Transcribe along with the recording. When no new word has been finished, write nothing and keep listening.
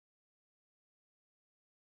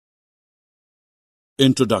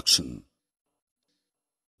Introduction.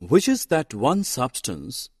 Which is that one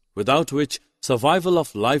substance without which survival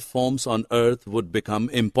of life forms on earth would become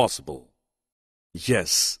impossible?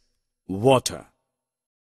 Yes, water.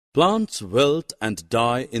 Plants wilt and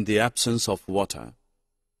die in the absence of water.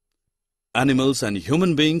 Animals and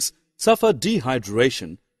human beings suffer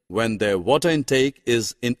dehydration when their water intake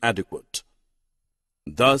is inadequate.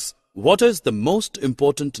 Thus, water is the most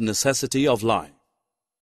important necessity of life.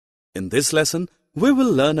 In this lesson, we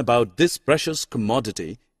will learn about this precious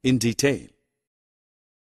commodity in detail.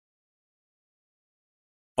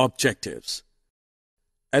 Objectives.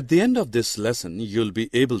 At the end of this lesson, you'll be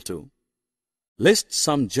able to list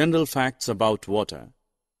some general facts about water,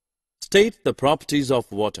 state the properties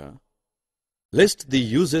of water, list the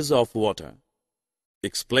uses of water,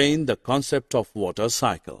 explain the concept of water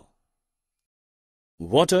cycle.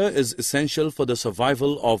 Water is essential for the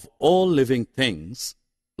survival of all living things,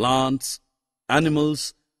 plants,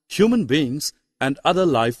 animals, human beings, and other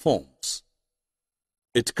life forms.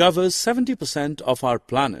 It covers 70% of our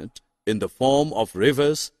planet in the form of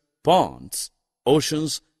rivers, ponds,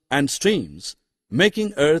 oceans, and streams,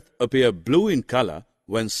 making Earth appear blue in color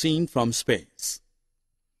when seen from space.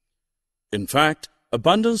 In fact,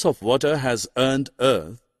 abundance of water has earned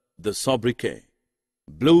Earth the sobriquet,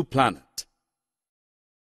 blue planet.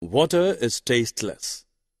 Water is tasteless,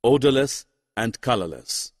 odorless, and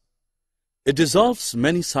colorless. It dissolves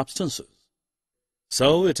many substances,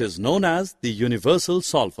 so it is known as the universal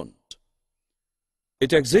solvent.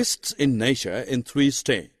 It exists in nature in three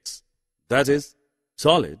states, that is,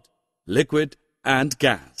 solid, liquid, and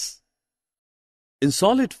gas. In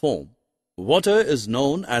solid form, water is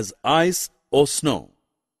known as ice or snow.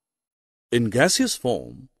 In gaseous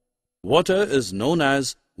form, water is known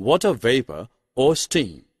as water vapor or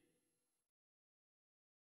steam.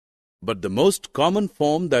 But the most common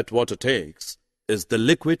form that water takes is the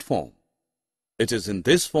liquid form. It is in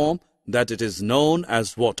this form that it is known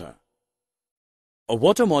as water. A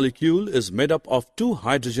water molecule is made up of 2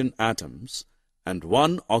 hydrogen atoms and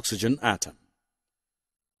 1 oxygen atom.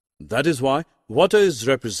 That is why water is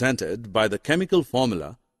represented by the chemical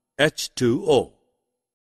formula H2O.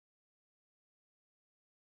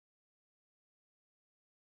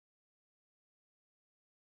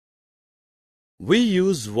 We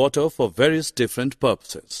use water for various different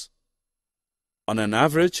purposes. On an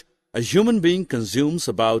average, a human being consumes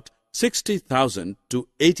about 60,000 to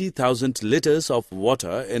 80,000 liters of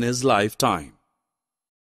water in his lifetime.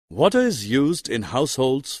 Water is used in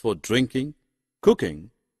households for drinking, cooking,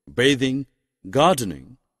 bathing,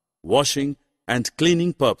 gardening, washing, and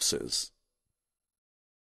cleaning purposes.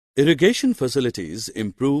 Irrigation facilities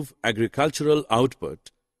improve agricultural output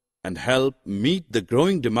and help meet the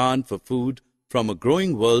growing demand for food from a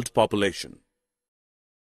growing world population.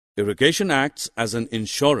 Irrigation acts as an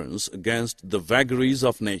insurance against the vagaries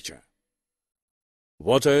of nature.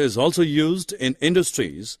 Water is also used in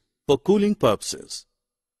industries for cooling purposes.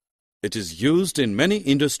 It is used in many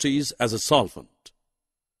industries as a solvent.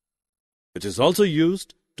 It is also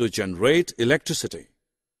used to generate electricity.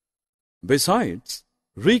 Besides,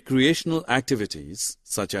 recreational activities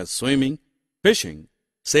such as swimming, fishing,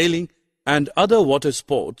 sailing, and other water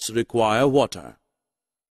sports require water.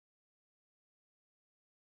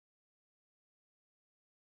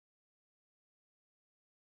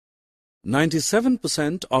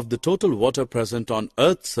 %97% of the total water present on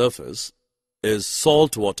Earth's surface is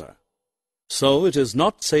salt water, so it is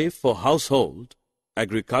not safe for household,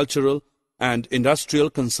 agricultural, and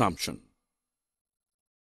industrial consumption.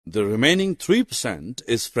 The remaining 3%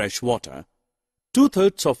 is fresh water,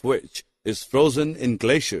 2/3 of which is frozen in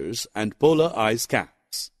glaciers and polar ice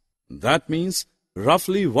caps. That means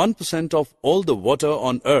roughly 1% of all the water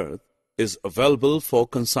on Earth is available for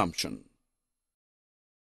consumption.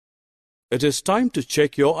 It is time to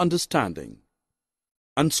check your understanding.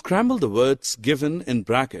 Unscramble the words given in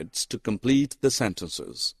brackets to complete the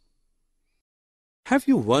sentences. Have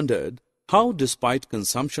you wondered how, despite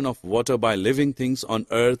consumption of water by living things on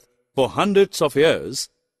Earth for hundreds of years,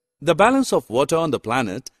 the balance of water on the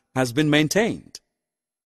planet has been maintained?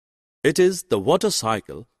 It is the water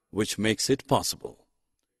cycle which makes it possible.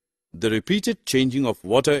 The repeated changing of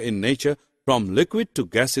water in nature from liquid to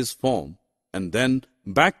gaseous form and then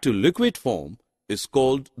back to liquid form is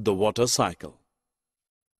called the water cycle.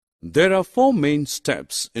 There are 4 main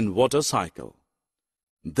steps in water cycle.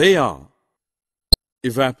 They are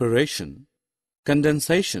evaporation,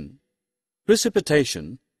 condensation,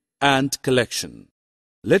 precipitation, and collection.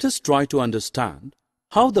 Let us try to understand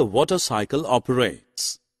how the water cycle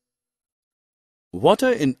operates.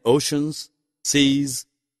 Water in oceans, seas,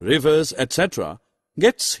 rivers, etc.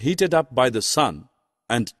 gets heated up by the sun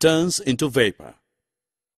and turns into vapor.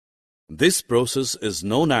 This process is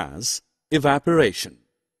known as evaporation.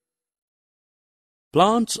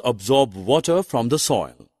 Plants absorb water from the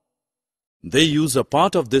soil. They use a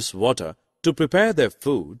part of this water to prepare their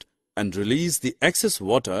food and release the excess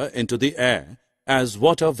water into the air as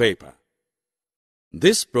water vapor.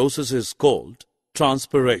 This process is called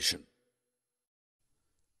transpiration.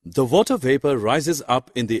 The water vapor rises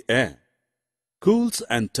up in the air, cools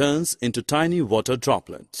and turns into tiny water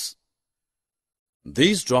droplets.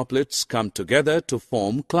 These droplets come together to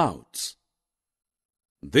form clouds.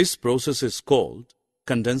 This process is called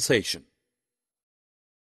condensation.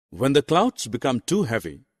 When the clouds become too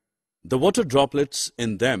heavy, the water droplets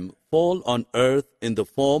in them fall on earth in the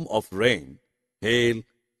form of rain, hail,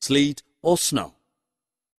 sleet, or snow.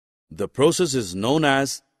 The process is known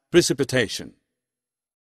as precipitation.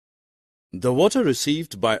 The water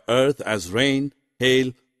received by earth as rain,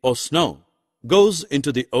 hail, or snow goes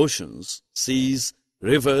into the oceans, seas,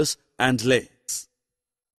 rivers, and lakes.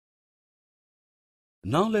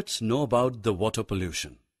 Now let's know about the water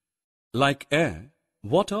pollution. Like air,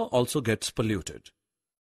 water also gets polluted.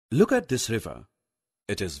 Look at this river.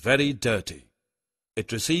 It is very dirty.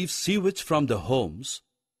 It receives sewage from the homes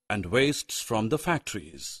and wastes from the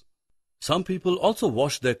factories. Some people also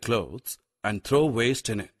wash their clothes and throw waste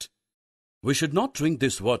in it. We should not drink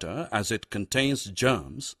this water as it contains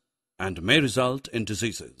germs and may result in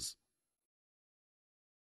diseases.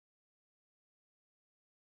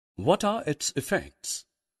 What are its effects?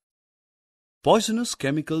 Poisonous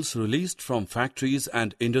chemicals released from factories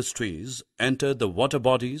and industries enter the water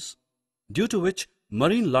bodies, due to which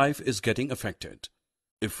marine life is getting affected.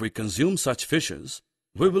 If we consume such fishes,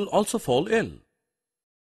 we will also fall ill.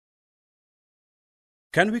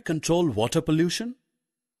 Can we control water pollution?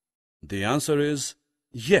 The answer is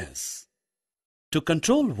yes. To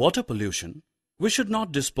control water pollution, we should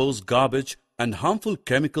not dispose garbage and harmful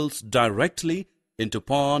chemicals directly into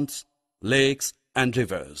ponds, lakes, and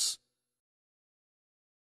rivers.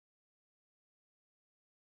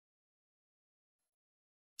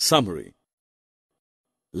 Summary.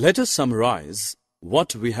 Let us summarize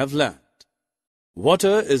what we have learned.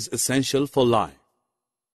 Water is essential for life.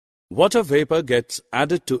 Water vapor gets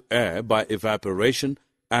added to air by evaporation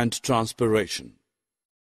and transpiration.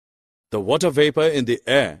 The water vapor in the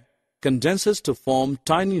air condenses to form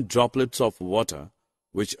tiny droplets of water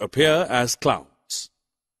which appear as clouds.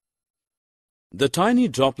 The tiny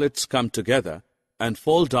droplets come together and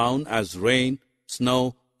fall down as rain,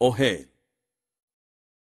 snow, or hail.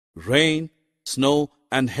 Rain, snow,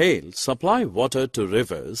 and hail supply water to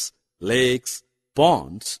rivers, lakes,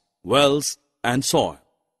 ponds, wells, and soil.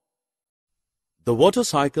 The water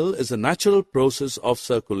cycle is a natural process of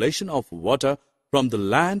circulation of water from the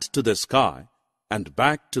land to the sky and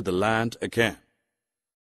back to the land again.